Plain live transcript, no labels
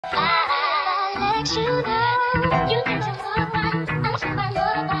Shit.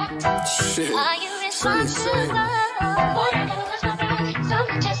 Are you responsible?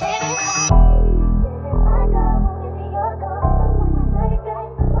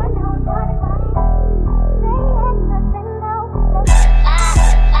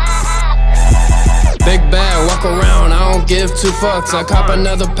 Big bag, walk around, I don't give two fucks. I cop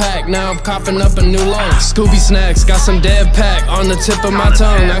another pack, now I'm copping up a new loan. Scooby snacks, got some dead pack on the tip of my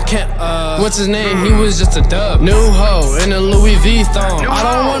tongue. I can't, what's his name? He was just a dub. New hoe in a Louis V thong. I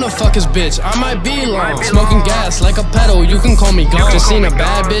don't wanna fuck his bitch, I might be long. Smoking gas like a pedal, you can call me gone. Just seen a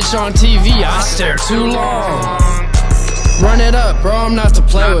bad bitch on TV, I stare too long. Run it up, bro, I'm not to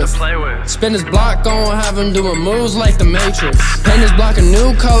play with. Spin his block, gon' have him doing moves like the Matrix. Paint his block a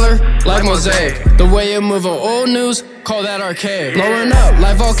new color, like mosaic. The way you move on old news, call that archaic. Blowing up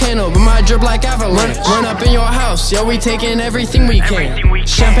like volcano, but my drip like avalanche. Run up in your house, yo, we taking everything we can.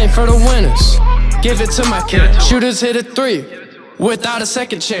 Champagne for the winners, give it to my kid. Shooters hit a 3. Without a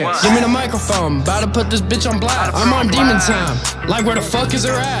second chance. Give me the microphone, about to put this bitch on blast. I'm on demon time, like where the fuck is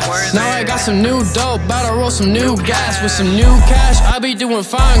her ass? Now I got some new dope, about to roll some new gas. With some new cash, I be doing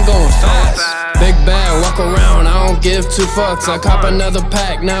fine going fast. Big bag, walk around, I don't give two fucks. I cop another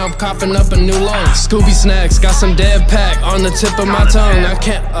pack, now I'm copping up a new loan. Scooby snacks, got some dead pack on the tip of my tongue. I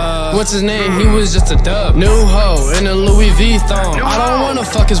can't, what's his name? He was just a dub. New hoe in a Louis V thong. I don't wanna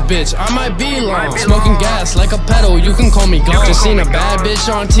fuck his bitch, I might be long. Smoking gas like a pedal, you can call me gone. Just seen a bad bitch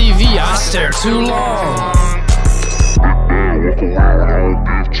on TV, I stare too long. Walk around, I don't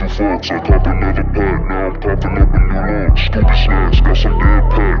give two fucks. I cop another pack, now I'm copping up a new loan. Scooby snacks, got some dead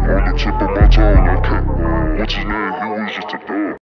pack on the tip of my tongue. I can't, what's his name? He was just a